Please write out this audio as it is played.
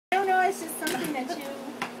it's just something that you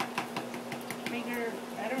figure,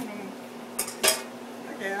 I don't know.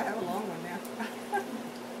 Okay, I have a long one now.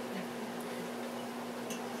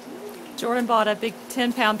 Jordan bought a big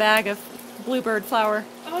 10-pound bag of bluebird flour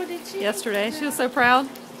Oh, did she? yesterday. She was so proud.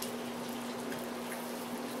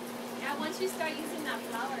 Yeah, once you start using that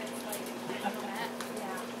flour, it's like, I know that.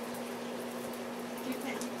 Yeah. Did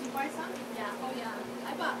you buy some? Yeah, oh yeah.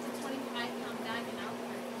 I bought the 25-pound bag in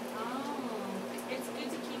Alport. Oh. It's good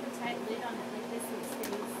to keep a tight lid on it like this so it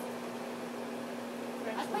stays.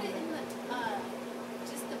 I put it in the,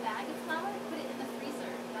 just the bag of flour, put it in the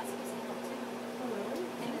freezer. That's supposed to help too. Oh, really?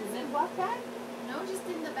 And Is it what bag? no, just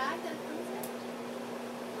in the bag that comes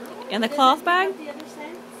in. In the Does cloth it bag? have the other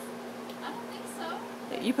scents? I don't think so.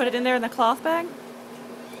 You put it in there in the cloth bag?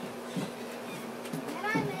 Can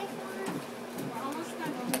I make one? We're almost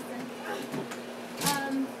done,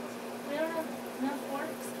 we don't have enough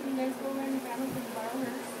forks. Can you guys go over and grab them and borrow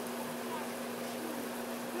hers?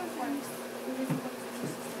 No forks.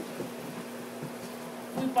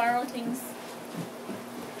 We borrow things.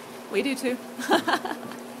 We do too. Yeah.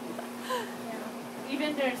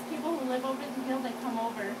 Even there's people who live over the hill that come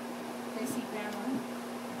over. They see grandma.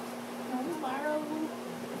 Can we borrow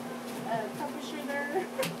a cup of sugar?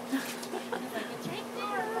 Like it's right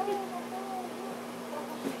there.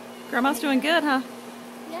 Grandma's doing good, huh?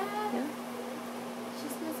 Yeah. Yeah.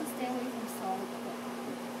 She's supposed to stay away from salt, but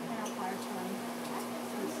kind of hard to run.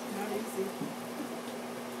 It's not easy.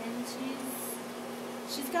 And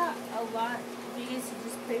she's got a lot. You guys should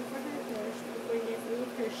just pray for her before you guys leave.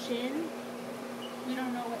 Her shin. We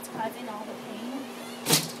don't know what's causing all the pain.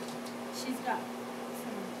 She's got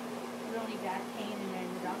some really bad pain, and then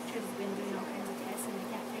the doctor's been doing all kinds of tests, and they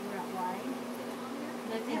can't figure out why.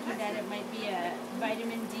 They're thinking that it might be a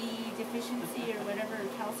vitamin D deficiency or whatever, or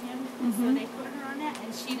calcium. So they put her on that,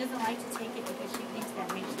 and she doesn't like to take it because she thinks that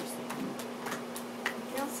makes her sick.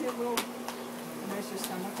 Calcium will mess your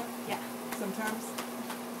stomach up Yeah. sometimes.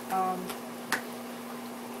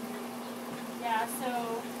 Yeah,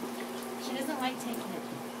 so she doesn't like taking it.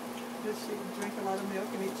 Does she drink a lot of milk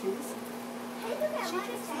and eat cheese? She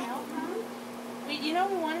drinks milk, huh? We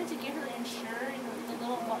wanted to give her Ensure, the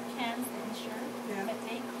little cans that Ensure, Yeah. but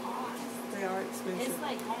they cost. They are expensive. It's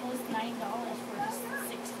like almost $9 for just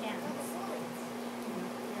 6 cans.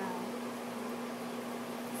 Yeah.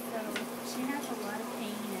 So she has a lot of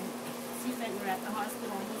pain, and it seems like we're at the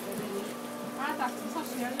hospital almost every week.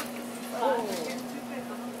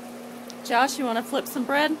 Josh, you want to flip some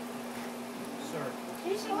bread? Sure.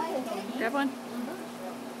 Grab one. Did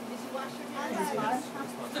you wash your hands?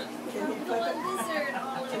 Can you The flip one it? lizard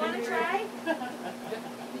all Do you want to try?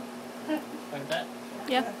 Like that?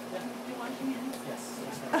 Yeah. Do you wash your hands? Yes.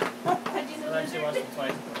 How'd you know I've actually watched it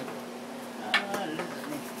twice.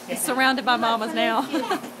 He's surrounded by mamas now. You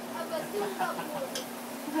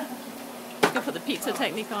can put the pizza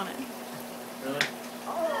technique on it. Really?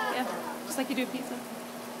 Yeah, just like you do pizza.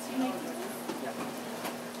 Yeah.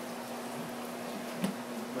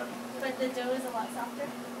 But the dough is a lot softer.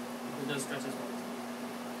 It does stretch as well.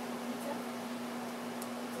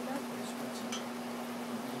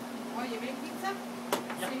 Oh, you make pizza?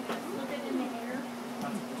 Yeah. So you can flip it in the air.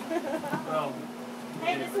 Well,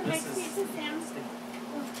 Hey, this is this mixed is pizza, Sam.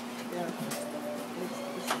 Yeah. It's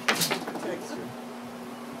texture.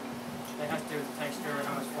 They have to do with the texture and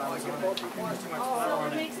how much flour is on it. If there's too much flour So on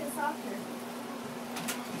what it, makes it softer?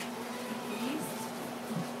 Yeast?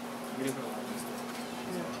 we do put a lot of yeast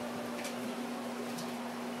in it.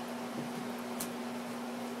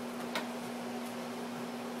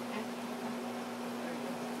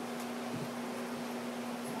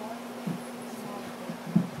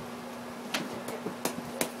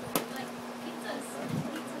 Like pizzas.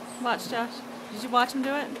 Watch, Josh. Did you watch him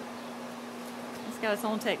do it? He's got his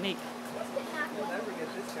own technique. You'll never get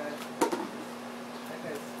this guy. That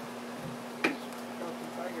guy's healthy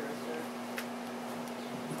tiger, I swear.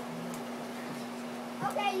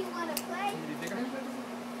 Okay, you want to play? Can you do bigger? You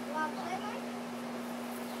want to play, Mike?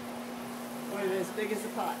 What is it, as big as the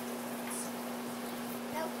pot?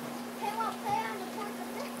 No. Hey, want to play on the porch of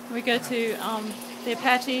this? We go to the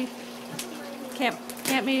Apache camp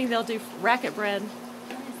meeting. They'll do racket bread.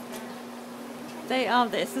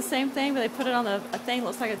 It's the same thing, but they put it on a thing that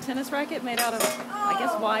looks like a tennis racket made out of, I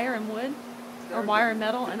guess, wire and wood, or wire and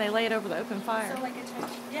metal, and they lay it over the open fire. So like a tortilla.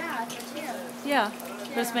 Yeah, a tortilla. Yeah,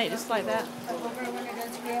 but it's made just like that. Like over one of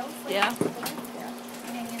those grills. Like Yeah.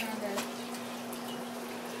 hanging on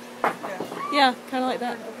the Yeah, kind of like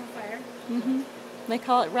that. open fire. They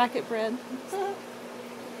call it racket bread.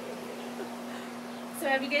 So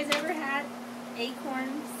have you guys ever had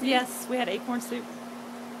acorns? Yes, we had acorn soup.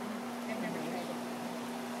 I've never tried it.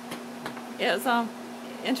 It was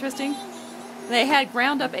interesting. They had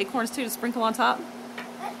ground up acorns too to sprinkle on top,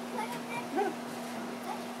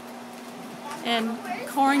 and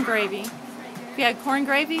corn gravy. If you had corn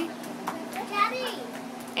gravy, Daddy.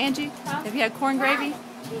 Angie, if you had corn gravy,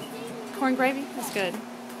 that's good.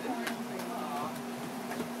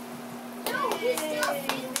 No, he's still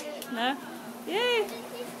thinking. No? Yay!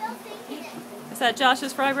 He's still thinking it. Is that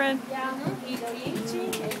Josh's fry bread? Yeah, you know, you can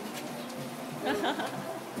change it. Buddy,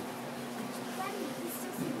 he's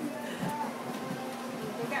still thinking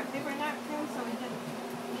They got paper napkins, so we did.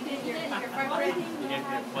 You did your Only fried bread. thing You you get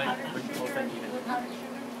have the plate, powdered put the whole sugar, thing even. without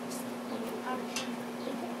sugar, without sugar.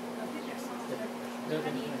 Put your sauce in it.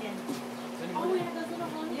 How do you get? Oh, we have those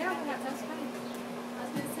little ones. Yeah, that's fine. I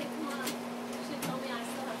was gonna say, come on. She told me I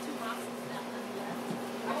still have 2 boxes left on the left.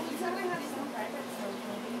 Oh, we said we have some.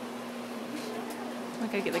 I'm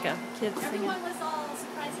gonna get like a kid singing. Everyone was all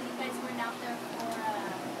surprised that you guys weren't out there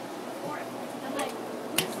for it. I'm like,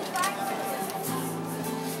 where's the garden?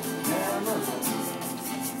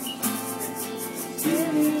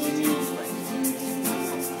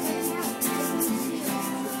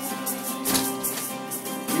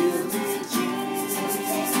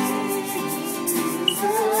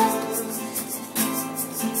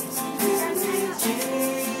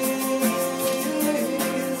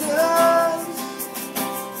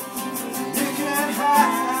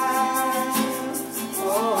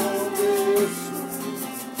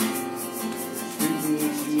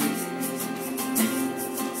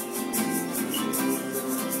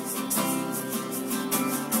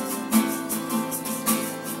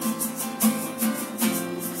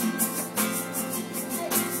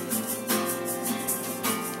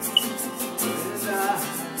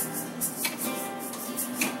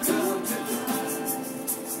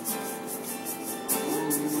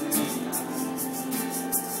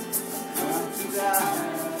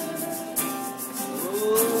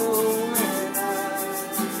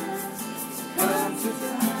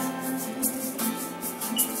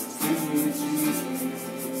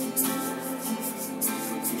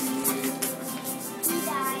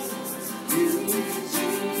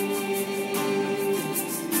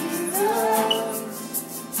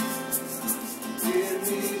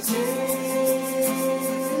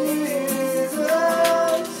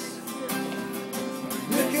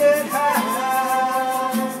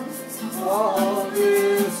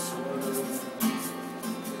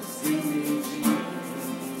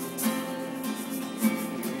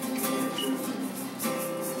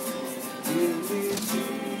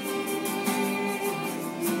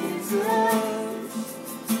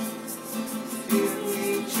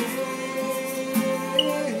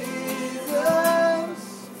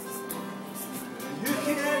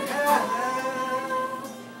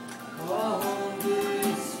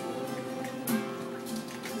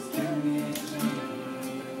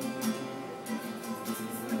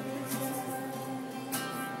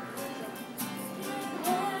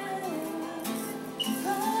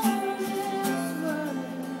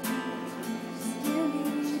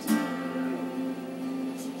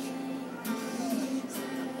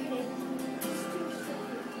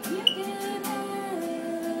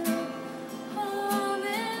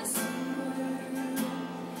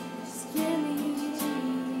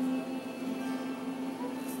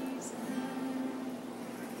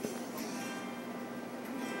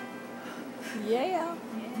 Yeah.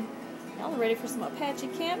 Y'all ready for some Apache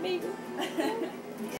camp meeting?